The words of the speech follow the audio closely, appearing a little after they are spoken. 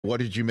What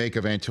did you make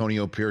of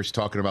Antonio Pierce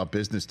talking about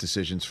business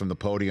decisions from the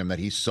podium, that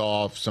he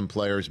saw some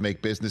players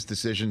make business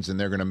decisions and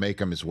they're going to make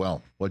them as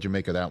well? What'd you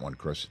make of that one,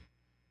 Chris?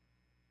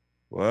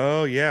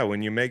 Well, yeah,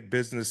 when you make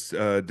business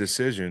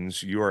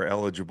decisions, you are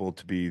eligible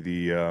to be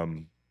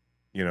the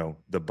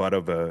butt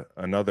of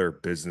another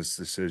business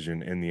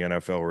decision in the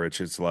NFL,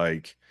 Rich. It's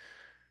like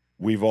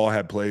we've all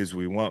had plays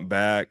we want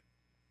back.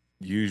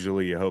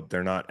 Usually you hope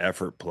they're not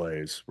effort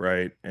plays,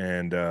 right?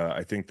 And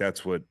I think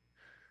that's what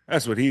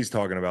he's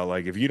talking about.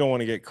 Like, if you don't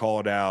want to get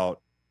called out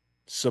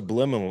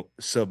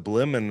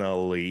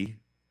subliminally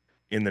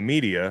in the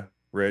media,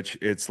 Rich,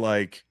 it's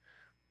like,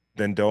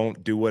 then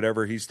don't do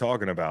whatever he's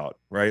talking about,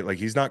 right? Like,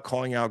 he's not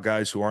calling out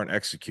guys who aren't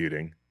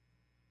executing.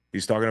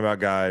 He's talking about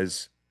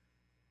guys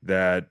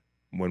that,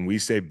 when we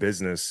say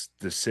business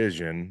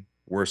decision,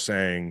 we're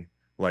saying,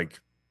 like,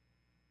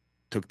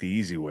 took the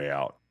easy way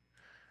out.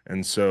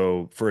 And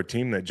so for a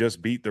team that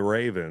just beat the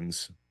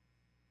Ravens,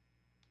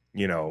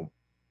 you know,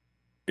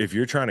 if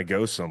you're trying to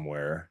go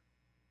somewhere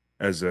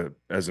as an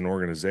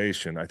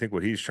organization, I think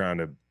what he's trying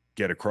to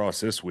get across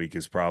this week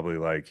is probably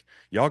like,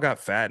 y'all got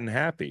fat and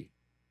happy.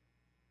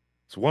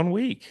 It's 1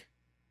 week.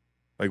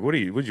 Like, would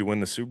you win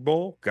the Super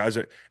Bowl? Guys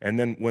are, and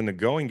then when the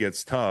going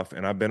gets tough,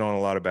 and I've been on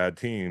a lot of bad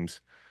teams,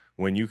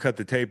 when you cut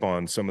the tape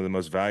on, some of the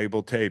most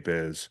valuable tape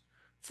is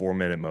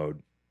 4-minute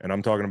mode. And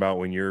I'm talking about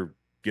when you're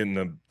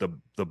getting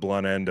the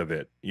blunt end of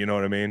it. You know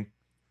what I mean?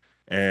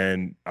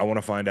 And I want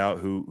to find out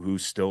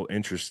who's still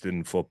interested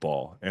in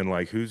football, and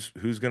like who's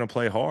going to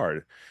play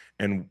hard.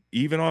 And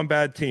even on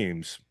bad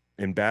teams,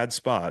 in bad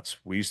spots,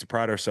 we used to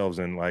pride ourselves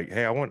in, like,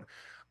 hey, I want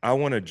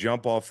to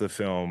jump off the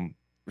film,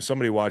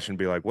 somebody watching, and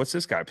be like, what's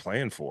this guy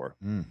playing for?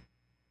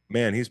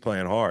 Man, he's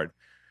playing hard.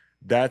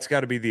 That's got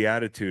to be the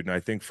attitude. And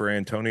I think for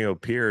Antonio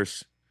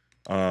Pierce,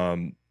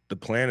 the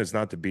plan is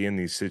not to be in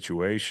these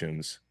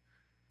situations,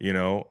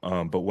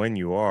 but when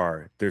you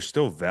are, there's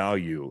still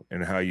value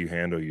in how you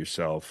handle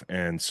yourself.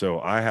 And so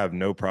I have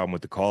no problem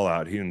with the call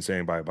out. He didn't say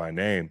anybody by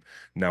name.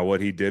 Now,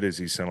 what he did is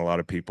he sent a lot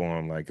of people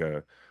on like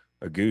a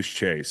goose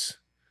chase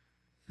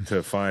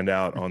to find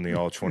out on the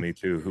All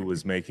 22 who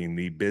was making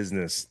the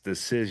business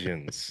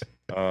decisions.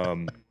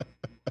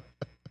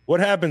 What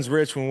happens,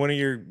 Rich, when one of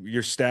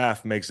your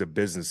staff makes a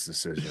business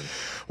decision?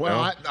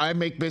 Well, I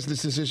make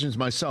business decisions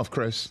myself,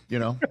 Chris,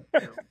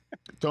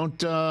 Don't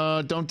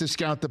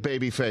discount the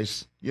baby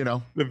face,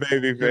 The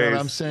baby face. You know what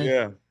I'm saying?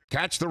 Yeah.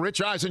 Catch the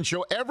Rich Eisen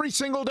Show every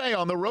single day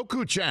on the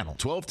Roku Channel,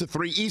 12 to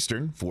 3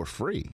 Eastern, for free.